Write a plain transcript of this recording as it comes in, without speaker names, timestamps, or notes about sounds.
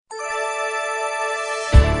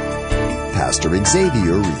Pastor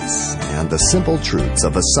Xavier Reese and the simple truths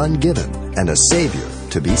of a son given and a Savior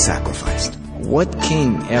to be sacrificed. What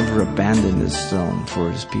king ever abandoned his throne for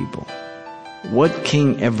his people? What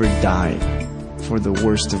king ever died for the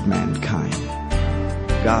worst of mankind?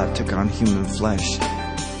 God took on human flesh,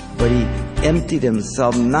 but he emptied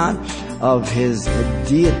himself not of his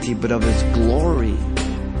deity but of his glory,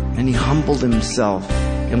 and he humbled himself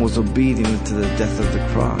and was obedient to the death of the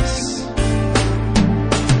cross.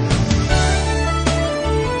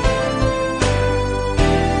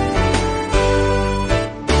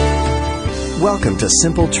 Welcome to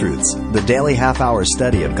Simple Truths, the daily half-hour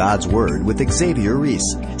study of God's Word with Xavier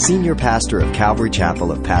Reese, Senior Pastor of Calvary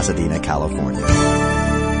Chapel of Pasadena, California.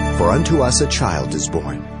 For unto us a child is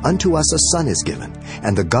born, unto us a son is given,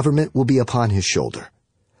 and the government will be upon his shoulder.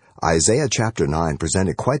 Isaiah chapter 9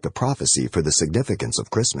 presented quite the prophecy for the significance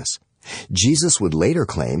of Christmas. Jesus would later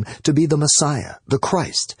claim to be the Messiah, the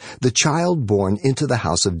Christ, the child born into the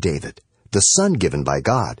house of David, the son given by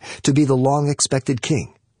God to be the long-expected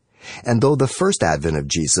king. And though the first advent of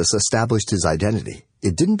Jesus established his identity,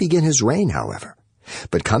 it didn't begin his reign, however.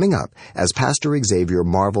 But coming up, as Pastor Xavier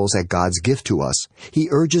marvels at God's gift to us, he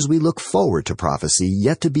urges we look forward to prophecy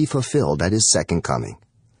yet to be fulfilled at his second coming.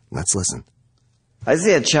 Let's listen.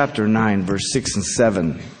 Isaiah chapter 9, verse 6 and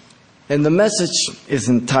 7. And the message is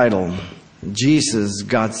entitled, Jesus,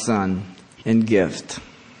 God's Son, and Gift.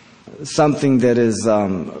 Something that is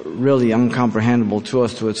really incomprehensible to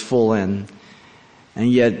us to its full end, and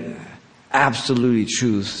yet absolutely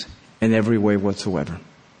truth in every way whatsoever.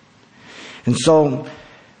 And so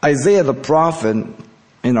Isaiah the prophet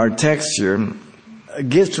in our text here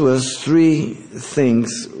gives to us three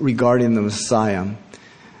things regarding the Messiah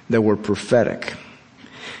that were prophetic.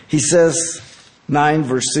 He says, 9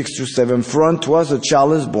 verse 6 through 7, For unto us a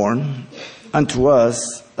child is born, unto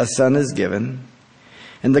us a son is given,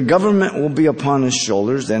 and the government will be upon his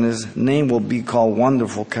shoulders, and his name will be called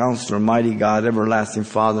Wonderful Counselor, Mighty God, Everlasting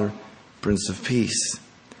Father, Prince of Peace.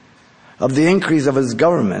 Of the increase of his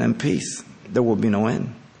government and peace, there will be no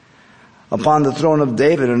end. Upon the throne of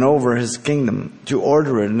David and over his kingdom, to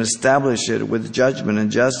order it and establish it with judgment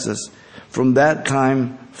and justice. From that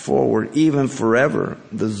time forward, even forever,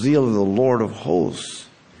 the zeal of the Lord of hosts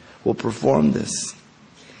will perform this.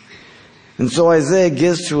 And so Isaiah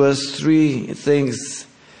gives to us three things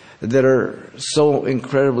that are so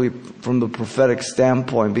incredibly from the prophetic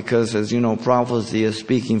standpoint, because as you know, prophecy is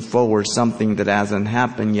speaking forward something that hasn't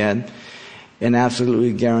happened yet and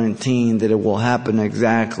absolutely guaranteeing that it will happen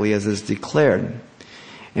exactly as is declared.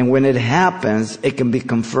 And when it happens, it can be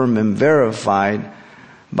confirmed and verified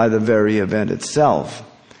by the very event itself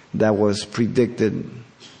that was predicted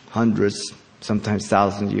hundreds, sometimes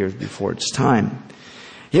thousands of years before its time.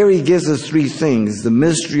 Here he gives us three things: the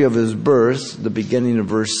mystery of his birth, the beginning of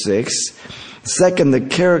verse 6. Second, the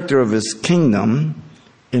character of his kingdom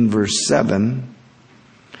in verse 7.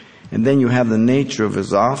 And then you have the nature of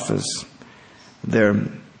his office there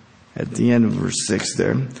at the end of verse 6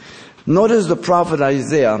 there. Notice the prophet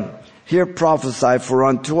Isaiah here prophesied, For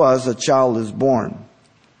unto us a child is born.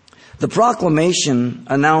 The proclamation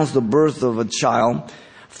announced the birth of a child,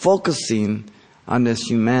 focusing on his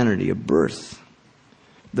humanity of birth.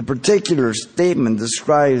 The particular statement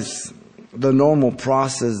describes the normal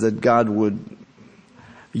process that God would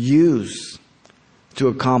use to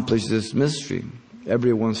accomplish this mystery.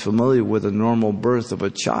 Everyone's familiar with the normal birth of a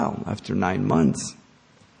child after 9 months.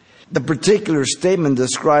 The particular statement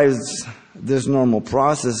describes this normal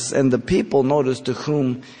process, and the people, notice, to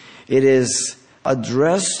whom it is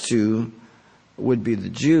addressed to would be the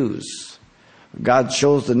Jews. God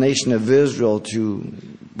chose the nation of Israel to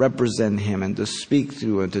represent him and to speak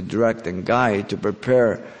through and to direct and guide, to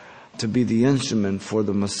prepare to be the instrument for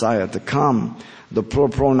the Messiah to come. The plural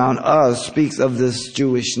pronoun us speaks of this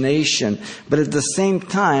Jewish nation, but at the same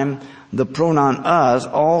time, the pronoun us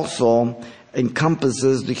also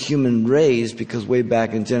encompasses the human race, because way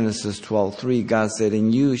back in Genesis 12:3, God said,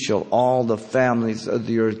 In you shall all the families of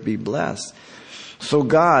the earth be blessed. So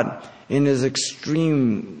God, in his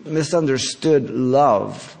extreme misunderstood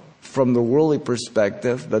love from the worldly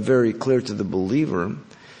perspective, but very clear to the believer,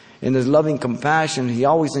 in his loving compassion, he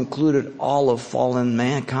always included all of fallen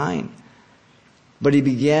mankind. But he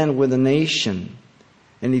began with a nation,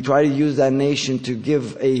 and he tried to use that nation to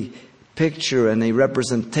give a picture and a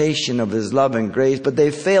representation of his love and grace, but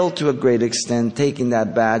they failed to a great extent, taking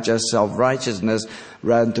that badge as self-righteousness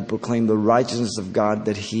rather than to proclaim the righteousness of God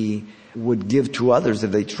that he would give to others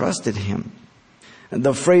if they trusted him. And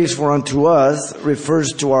the phrase "for unto us"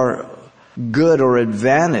 refers to our good or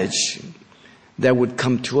advantage that would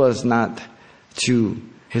come to us, not to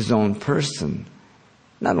his own person.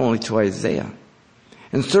 not only to Isaiah.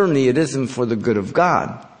 And certainly it isn't for the good of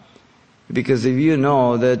God. Because if you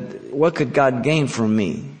know that, what could God gain from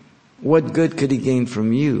me? What good could He gain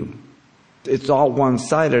from you? It's all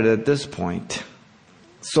one-sided at this point.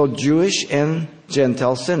 So Jewish and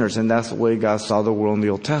Gentile sinners, and that's the way God saw the world in the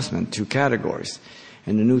Old Testament, two categories.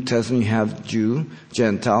 In the New Testament, you have Jew,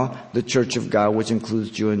 Gentile, the church of God, which includes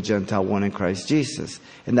Jew and Gentile, one in Christ Jesus.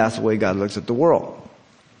 And that's the way God looks at the world.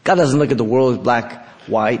 God doesn't look at the world as black,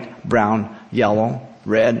 white, brown, yellow,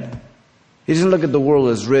 red. He doesn't look at the world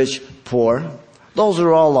as rich, poor. Those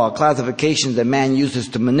are all classifications that man uses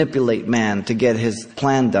to manipulate man to get his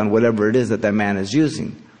plan done, whatever it is that man is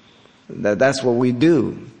using. That's what we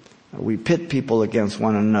do. We pit people against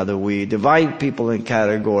one another. We divide people in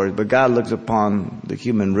categories. But God looks upon the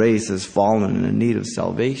human race as fallen and in need of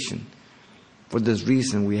salvation. For this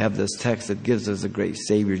reason, we have this text that gives us a great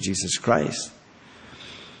Savior, Jesus Christ.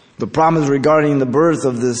 The promise regarding the birth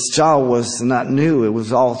of this child was not new. It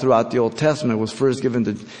was all throughout the Old Testament. It was first given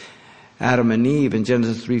to Adam and Eve in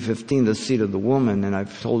Genesis 3:15, the seed of the woman. And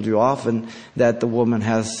I've told you often that the woman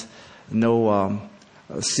has no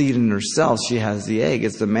seed in herself. She has the egg.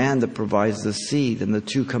 It's the man that provides the seed, and the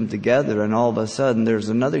two come together, and all of a sudden there's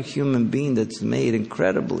another human being that's made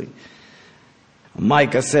incredibly.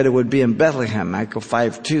 Micah said it would be in Bethlehem, Micah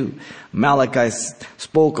 5:2. Malachi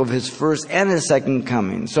spoke of his first and his second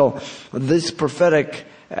coming. So this prophetic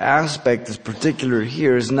aspect, this particular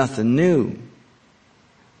here, is nothing new.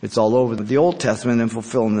 It's all over the Old Testament and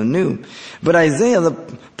fulfilling the New. But Isaiah the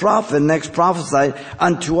prophet next prophesied,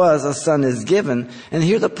 unto us a son is given. And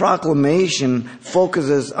here the proclamation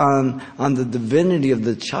focuses on the divinity of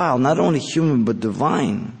the child, not only human but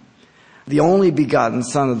divine. The only begotten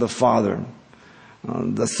Son of the Father,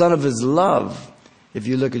 the Son of His love, if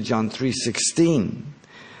you look at John 3:16.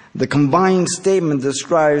 The combined statement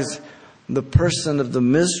describes the person of the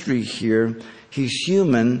mystery here. He's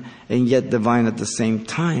human and yet divine at the same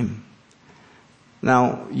time.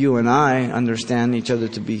 Now, you and I understand each other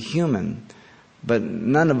to be human, but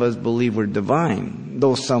none of us believe we're divine,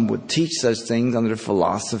 though some would teach such things under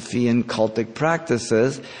philosophy and cultic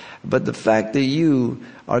practices. But the fact that you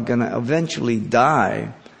are going to eventually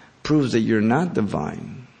die proves that you're not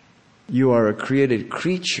divine. You are a created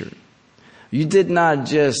creature. You did not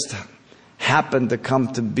just happen to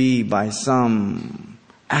come to be by some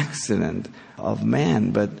accident of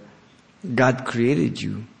man, but God created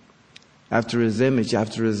you after His image,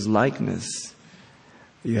 after His likeness.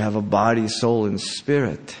 You have a body, soul, and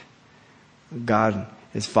spirit. God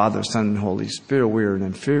is Father, Son, and Holy Spirit. We are an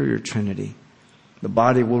inferior Trinity. The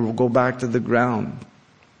body will go back to the ground.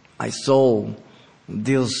 My soul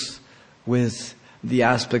deals with the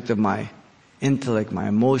aspect of my intellect, my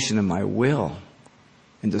emotion, and my will.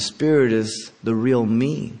 And the spirit is the real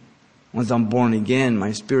me. Once I'm born again,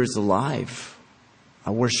 my spirit's alive.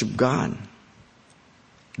 I worship God.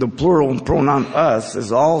 The plural pronoun us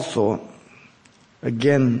is also,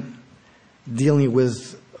 again, dealing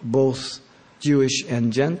with both Jewish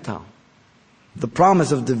and Gentile. The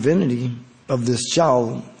promise of divinity of this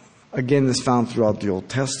child, again, is found throughout the Old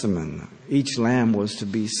Testament. Each lamb was to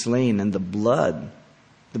be slain, and the blood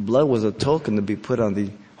was a token to be put on the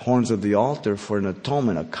horns of the altar for an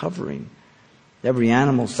atonement, a covering. Every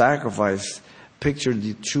animal sacrifice pictured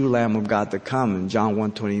the true Lamb of God to come. In John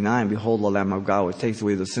 1:29, behold the Lamb of God which takes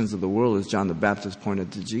away the sins of the world, as John the Baptist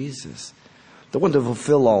pointed to Jesus. The one to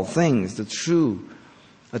fulfill all things, the true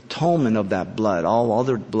atonement of that blood. All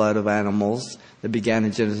other blood of animals that began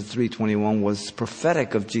in Genesis 3:21 was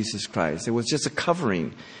prophetic of Jesus Christ. It was just a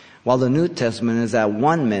covering. While the New Testament is at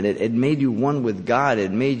 1 minute, it made you one with God.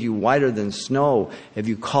 It made you whiter than snow if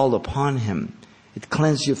you called upon Him. It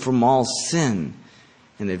cleansed you from all sin.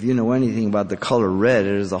 And if you know anything about the color red,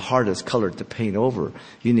 it is the hardest color to paint over.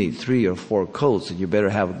 You need 3 or 4 coats, and you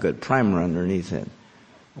better have a good primer underneath it.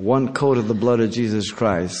 1 coat of the blood of Jesus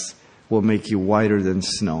Christ will make you whiter than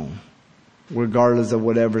snow. Regardless of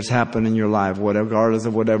whatever's happened in your life, regardless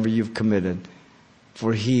of whatever you've committed.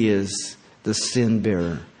 For He is the sin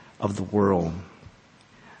bearer of the world.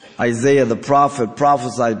 Isaiah the prophet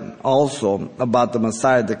prophesied also about the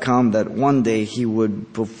Messiah to come, that one day He would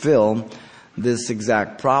fulfill this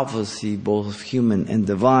exact prophecy, both human and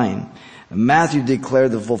divine. Matthew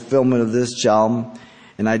declared the fulfillment of this child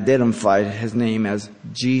and identified His name as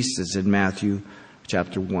Jesus in Matthew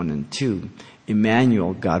chapter 1 and 2.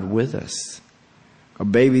 Emmanuel, God with us. A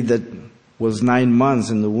baby that was 9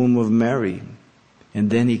 months in the womb of Mary,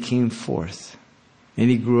 and then He came forth. And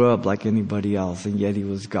He grew up like anybody else, and yet He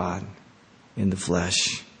was God in the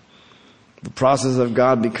flesh. The process of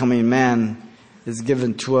God becoming man is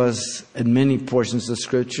given to us in many portions of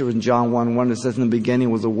Scripture. In John 1:1 it says, in the beginning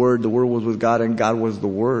was the Word was with God, and God was the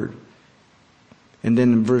Word. And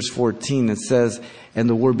then in verse 14 it says, and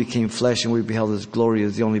the Word became flesh, and we beheld His glory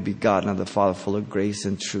as the only begotten of the Father, full of grace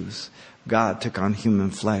and truth. God took on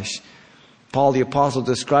human flesh. Paul the Apostle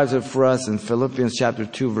describes it for us in Philippians chapter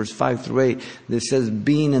 2, verse 5 through 8. It says,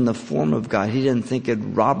 being in the form of God. He didn't think it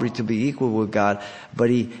robbery to be equal with God, but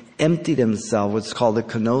He emptied Himself, what's called the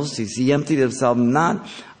kenosis. He emptied Himself not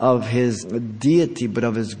of His deity, but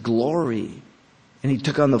of His glory. And He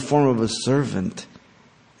took on the form of a servant.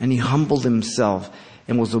 And He humbled Himself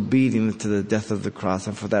and was obedient to the death of the cross.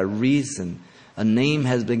 And for that reason, a name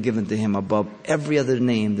has been given to Him above every other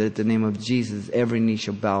name, that at the name of Jesus, every knee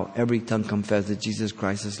shall bow, every tongue confess that Jesus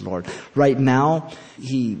Christ is Lord. Right now,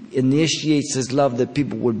 He initiates His love that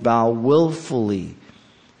people would bow willfully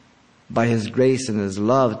by His grace and His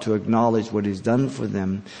love to acknowledge what He's done for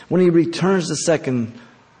them. When He returns the second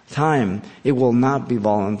time, it will not be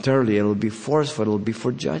voluntarily. It will be forceful. It will be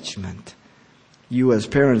for judgment. You as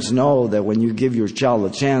parents know that when you give your child a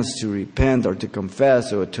chance to repent or to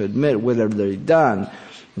confess or to admit whatever they've done,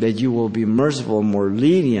 that you will be merciful and more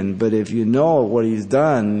lenient. But if you know what he's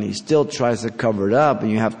done, he still tries to cover it up,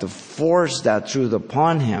 and you have to force that truth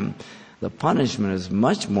upon him, the punishment is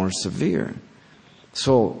much more severe.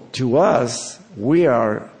 So to us, we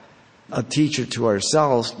are a teacher to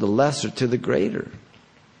ourselves, the lesser to the greater.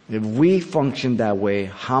 If we function that way,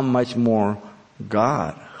 how much more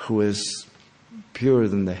God, who is purer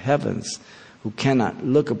than the heavens, who cannot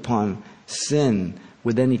look upon sin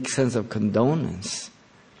with any sense of condonance.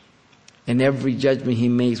 And every judgment He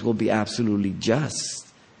makes will be absolutely just,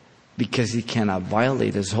 because He cannot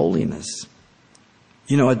violate His holiness.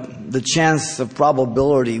 You know, the chance of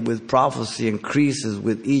probability with prophecy increases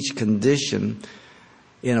with each condition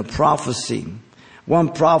in a prophecy. One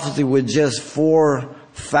prophecy with just 4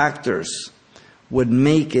 factors would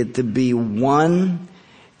make it to be 1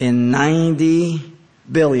 in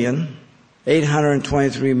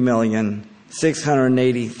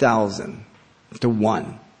 90,823,680,000 to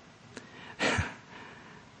 1.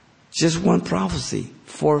 Just one prophecy,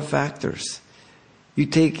 4 factors. You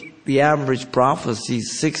take the average prophecy,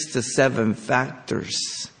 6 to 7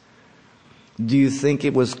 factors. Do you think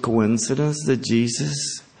it was coincidence that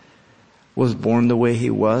Jesus was born the way He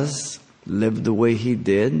was, lived the way He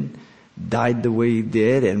did, died the way He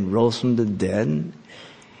did, and rose from the dead?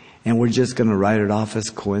 And we're just going to write it off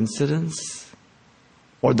as coincidence?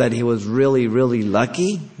 Or that He was really, really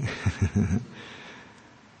lucky?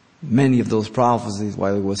 Many of those prophecies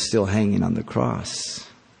while He was still hanging on the cross.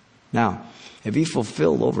 Now, if He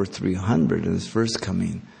fulfilled over 300 in His first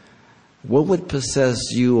coming, what would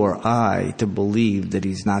possess you or I to believe that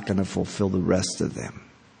He's not going to fulfill the rest of them,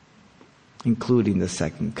 including the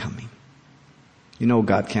second coming? You know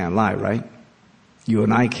God can't lie, right? You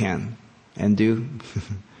and I can and do.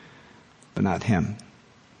 But not Him.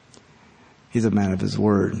 He's a man of His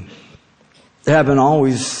word. There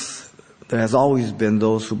has always been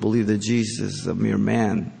those who believe that Jesus is a mere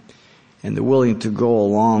man, and they're willing to go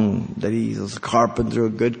along that He is a carpenter, a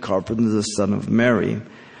good carpenter, the son of Mary.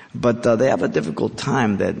 But they have a difficult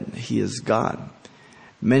time that He is God.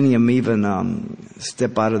 Many of them even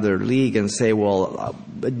step out of their league and say, well,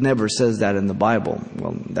 it never says that in the Bible.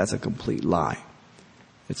 Well, that's a complete lie.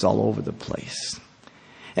 It's all over the place.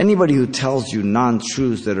 Anybody who tells you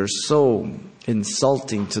non-truths that are so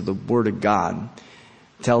insulting to the Word of God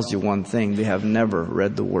tells you one thing: they have never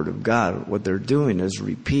read the Word of God. What they're doing is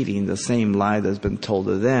repeating the same lie that's been told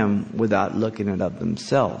to them without looking it up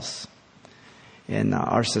themselves. And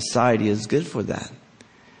our society is good for that.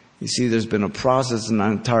 You see, there's been a process in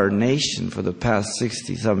our entire nation for the past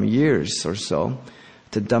 60-some years or so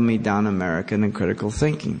to dummy down American and critical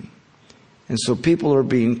thinking. And so people are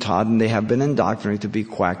being taught, and they have been indoctrinated to be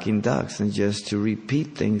quacking ducks and just to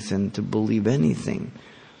repeat things and to believe anything.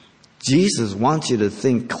 Jesus wants you to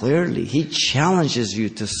think clearly. He challenges you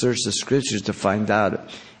to search the Scriptures to find out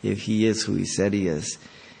if He is who He said He is.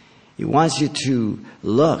 He wants you to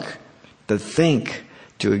look, to think,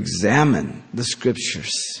 to examine the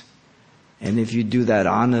Scriptures. And if you do that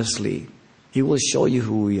honestly, He will show you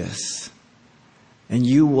who He is. And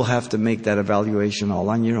you will have to make that evaluation all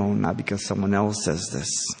on your own, not because someone else says this.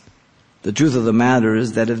 The truth of the matter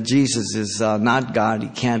is that if Jesus is not God, He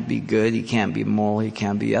can't be good, He can't be moral, He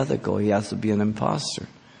can't be ethical. He has to be an imposter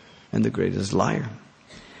and the greatest liar.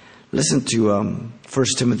 Listen to 1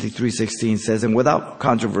 Timothy 3:16 says, and without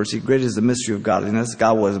controversy, great is the mystery of godliness.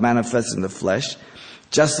 God was manifest in the flesh,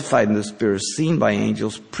 justified in the Spirit, seen by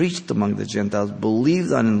angels, preached among the Gentiles,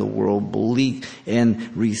 believed on in the world, believed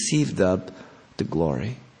and received up to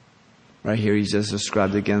glory. Right here, he just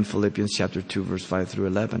described again Philippians chapter 2, verse 5 through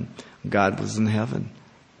 11. God was in heaven.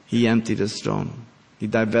 He emptied his throne. He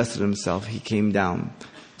divested himself. He came down,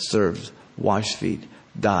 served, washed feet,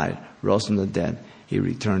 died, rose from the dead. He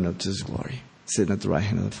returned up to his glory, sitting at the right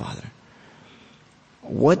hand of the Father.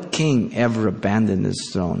 What king ever abandoned his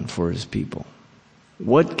throne for his people?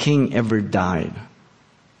 What king ever died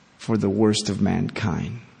for the worst of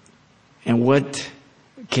mankind? And what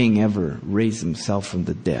king ever raised himself from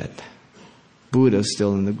the dead? Buddha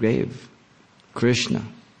still in the grave. Krishna,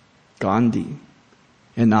 Gandhi,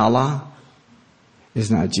 and Allah is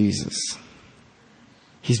not Jesus.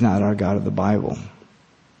 He's not our God of the Bible.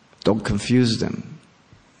 Don't confuse them.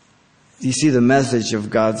 You see, the message of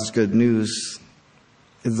God's good news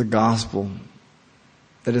is the gospel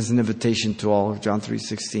that is an invitation to all. John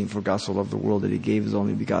 3:16, for God so loved the world that he gave his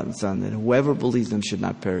only begotten Son, that whoever believes him should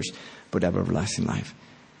not perish, but have everlasting life.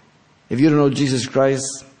 If you don't know Jesus Christ,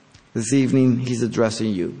 this evening he's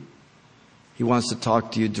addressing you. He wants to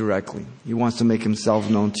talk to you directly. He wants to make himself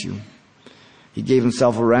known to you. He gave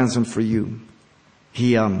himself a ransom for you.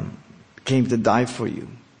 He came to die for you.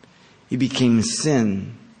 He became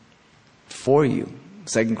sin for you.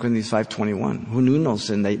 2 Corinthians 5:21. Who knew no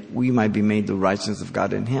sin, that we might be made the righteousness of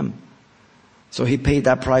God in him. So he paid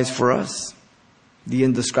that price for us. The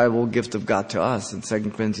indescribable gift of God to us in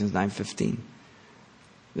 2 Corinthians 9:15.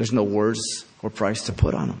 There's no words or price to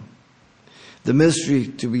put on him. The mystery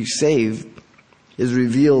to be saved is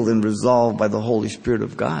revealed and resolved by the Holy Spirit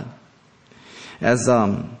of God. As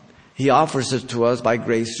he offers it to us by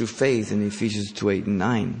grace through faith in Ephesians 2:8 and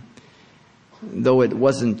 9. Though it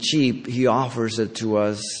wasn't cheap, he offers it to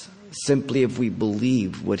us simply if we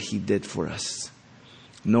believe what he did for us.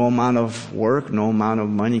 No amount of work, no amount of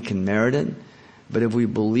money can merit it. But if we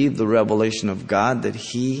believe the revelation of God that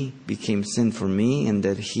he became sin for me and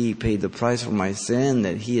that he paid the price for my sin,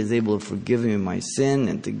 that he is able to forgive me my sin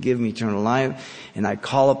and to give me eternal life, and I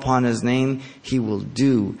call upon his name, he will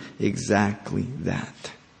do exactly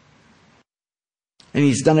that. And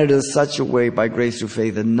he's done it in such a way by grace through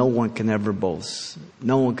faith that no one can ever boast.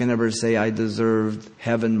 No one can ever say, I deserved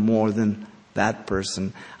heaven more than that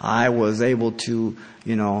person. I was able to,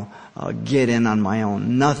 get in on my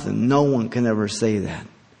own. Nothing. No one can ever say that.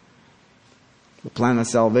 The plan of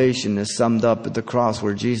salvation is summed up at the cross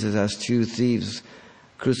where Jesus has two thieves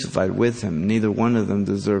crucified with him. Neither one of them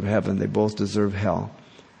deserve heaven. They both deserve hell.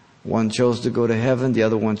 One chose to go to heaven. The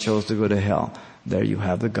other one chose to go to hell. There you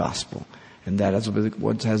have the gospel. And that is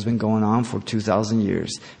what has been going on for 2,000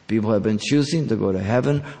 years. People have been choosing to go to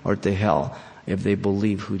heaven or to hell if they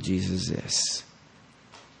believe who Jesus is.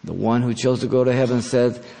 The one who chose to go to heaven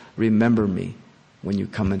said, remember me when you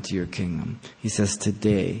come into your kingdom. He says,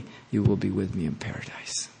 today you will be with me in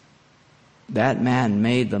paradise. That man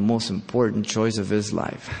made the most important choice of his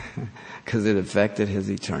life because it affected his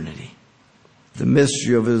eternity. The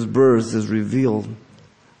mystery of his birth is revealed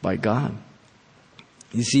by God.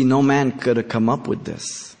 You see, no man could have come up with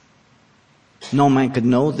this. No man could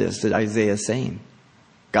know this that Isaiah is saying.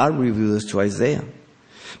 God revealed this to Isaiah.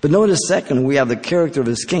 But notice second, we have the character of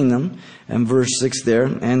his kingdom, and verse 6 there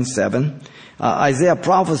and 7. Isaiah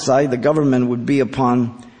prophesied the government would be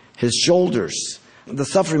upon his shoulders. The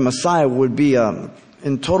suffering Messiah would be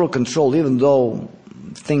in total control, even though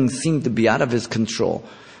things seem to be out of his control.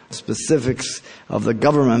 Specifics of the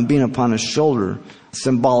government being upon his shoulder,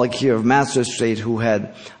 symbolic here of magistrate who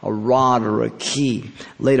had a rod or a key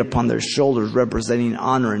laid upon their shoulders, representing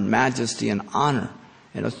honor and majesty and honor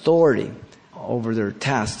and authority over their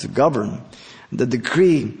task to govern. The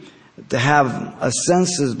decree to have a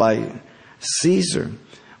census by Caesar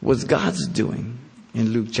was God's doing in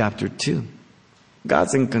Luke chapter 2.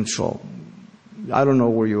 God's in control. I don't know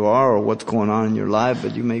where you are or what's going on in your life,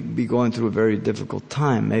 but you may be going through a very difficult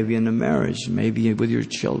time, maybe in a marriage, maybe with your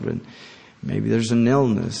children, maybe there's an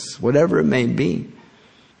illness, whatever it may be.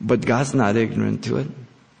 But God's not ignorant to it.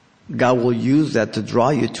 God will use that to draw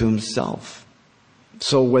you to himself.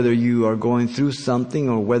 So whether you are going through something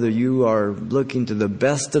or whether you are looking to the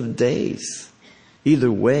best of days,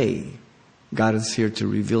 either way, God is here to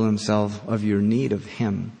reveal himself of your need of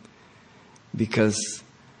him. Because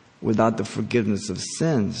without the forgiveness of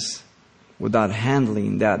sins, without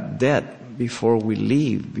handling that debt before we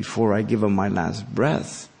leave, before I give up my last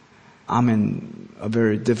breath, I'm in a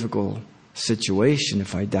very difficult situation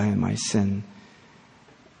if I die in my sin.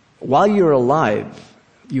 While you're alive,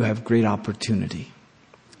 you have great opportunity.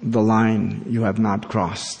 The line you have not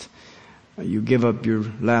crossed. You give up your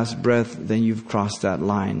last breath, then you've crossed that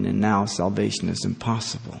line, and now salvation is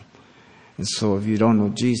impossible. And so if you don't know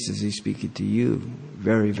Jesus, he's speaking to you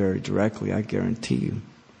very, very directly, I guarantee you.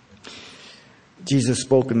 Jesus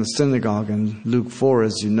spoke in the synagogue in Luke 4,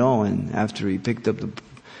 as you know, and after he picked up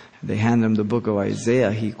they handed him the book of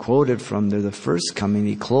Isaiah. He quoted from there the first coming.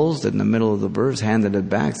 He closed it in the middle of the verse, handed it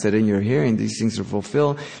back, said, in your hearing, these things are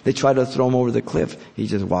fulfilled. They tried to throw him over the cliff. He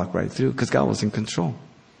just walked right through because God was in control.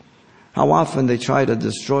 How often they tried to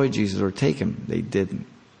destroy Jesus or take him? They didn't.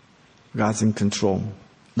 God's in control.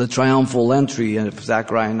 The triumphal entry of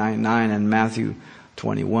Zechariah 9:9 and Matthew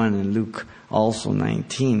 21 and Luke also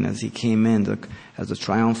 19 as he came in as a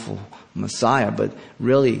triumphal Messiah. But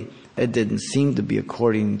really, it didn't seem to be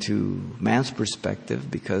according to man's perspective,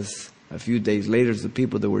 because a few days later, the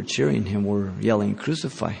people that were cheering him were yelling,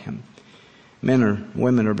 crucify him. Men or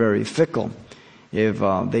women are very fickle. If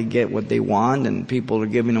they get what they want and people are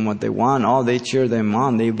giving them what they want, they cheer them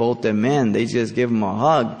on, they vote them in, they just give them a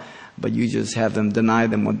hug, but you just have them deny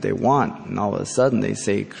them what they want, and all of a sudden they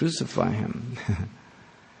say, crucify him.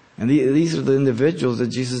 And these are the individuals that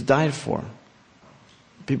Jesus died for.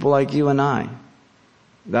 People like you and I.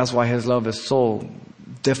 That's why his love is so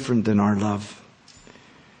different than our love.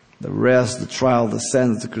 The rest, the trial, the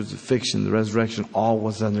sentence, the crucifixion, the resurrection, all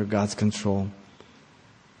was under God's control.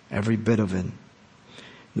 Every bit of it.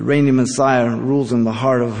 The reigning Messiah rules in the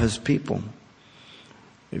heart of his people.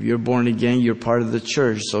 If you're born again, you're part of the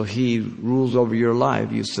church, so he rules over your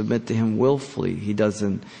life. You submit to him willfully. He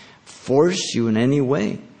doesn't force you in any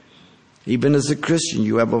way. Even as a Christian,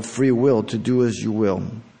 you have a free will to do as you will.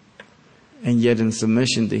 And yet in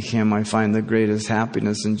submission to him, I find the greatest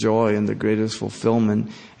happiness and joy and the greatest fulfillment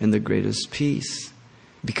and the greatest peace.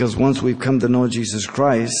 Because once we've come to know Jesus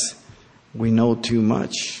Christ, we know too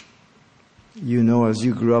much. You know, as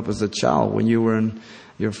you grew up as a child, when you were in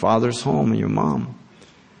your father's home and your mom,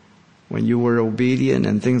 when you were obedient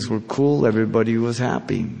and things were cool, everybody was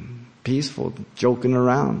happy, peaceful, joking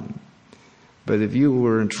around. But if you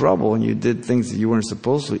were in trouble and you did things that you weren't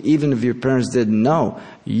supposed to, even if your parents didn't know,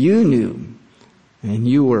 you knew. And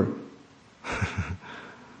you were.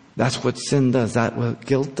 That's what sin does. That's what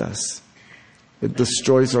guilt does. It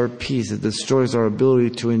destroys our peace. It destroys our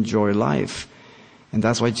ability to enjoy life. And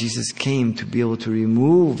that's why Jesus came, to be able to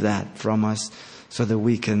remove that from us so that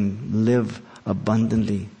we can live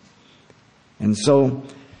abundantly. And so,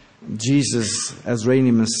 Jesus, as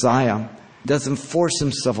reigning Messiah, doesn't force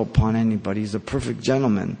himself upon anybody. He's a perfect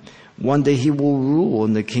gentleman. One day he will rule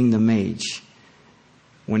in the kingdom age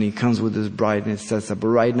when he comes with his bride, and it says that. But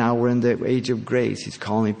right now we're in the age of grace. He's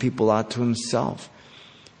calling people out to himself.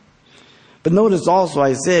 But notice also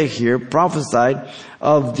Isaiah here prophesied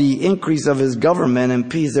of the increase of his government and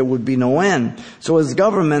peace. There would be no end. So his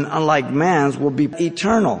government, unlike man's, will be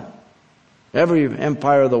eternal. Every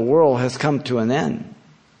empire of the world has come to an end.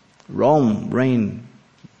 Rome reigned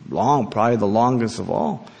long, probably the longest of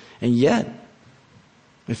all. And yet,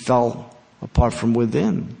 it fell apart from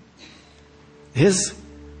within. His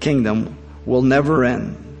kingdom will never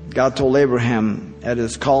end. God told Abraham at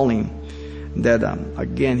his calling that,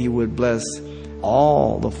 again, he would bless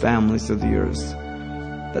all the families of the earth.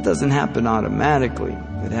 That doesn't happen automatically.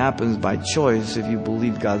 It happens by choice if you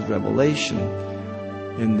believe God's revelation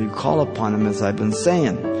and you call upon him, as I've been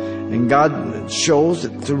saying. And God chose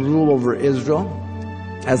to rule over Israel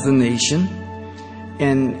as a nation,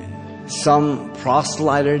 and some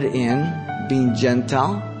proselyted in being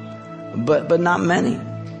Gentile, but not many.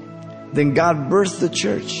 Then God birthed the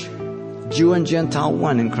church, Jew and Gentile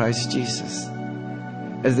one in Christ Jesus,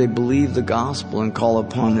 as they believe the gospel and call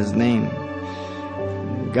upon his name.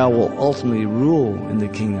 God will ultimately rule in the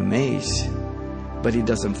kingdom age, but he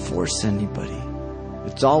doesn't force anybody.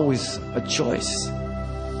 It's always a choice.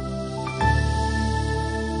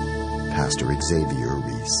 Pastor Xavier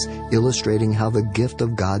Reese, illustrating how the gift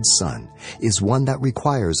of God's Son is one that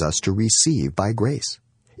requires us to receive by grace.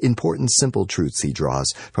 Important simple truths he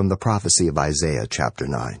draws from the prophecy of Isaiah chapter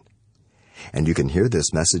 9. And you can hear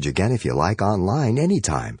this message again if you like online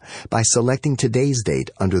anytime by selecting today's date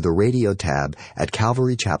under the radio tab at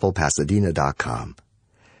CalvaryChapelPasadena.com.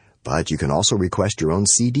 But you can also request your own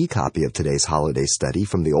CD copy of today's holiday study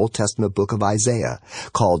from the Old Testament book of Isaiah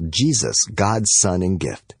called Jesus, God's Son and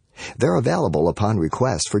Gift. They're available upon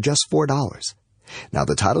request for just $4. Now,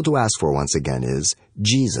 the title to ask for once again is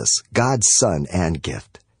Jesus, God's Son and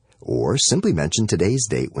Gift. Or simply mention today's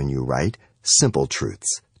date when you write Simple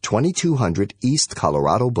Truths, 2200 East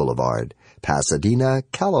Colorado Boulevard, Pasadena,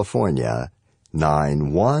 California,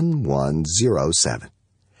 91107.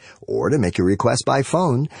 Or to make your request by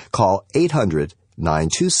phone, call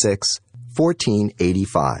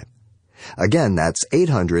 800-926-1485. Again, that's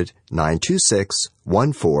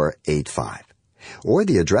 800-926-1485. Or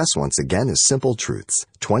the address once again is Simple Truths,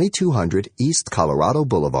 2200 East Colorado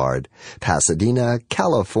Boulevard, Pasadena,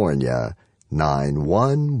 California,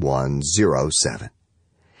 888-911-9107.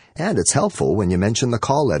 And it's helpful when you mention the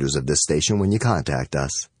call letters of this station when you contact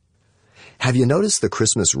us. Have you noticed the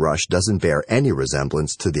Christmas rush doesn't bear any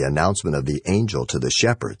resemblance to the announcement of the angel to the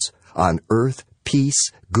shepherds? On earth,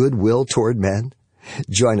 peace, goodwill toward men?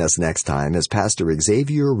 Join us next time as Pastor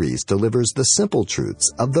Xavier Reese delivers the simple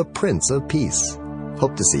truths of the Prince of Peace.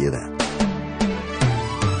 Hope to see you then.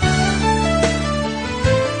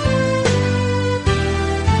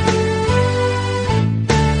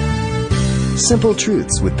 Simple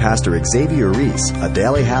Truths with Pastor Xavier Reese, a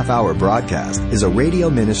daily half-hour broadcast, is a radio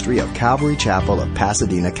ministry of Calvary Chapel of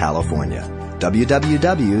Pasadena, California.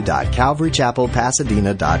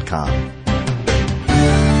 www.calvarychapelpasadena.com.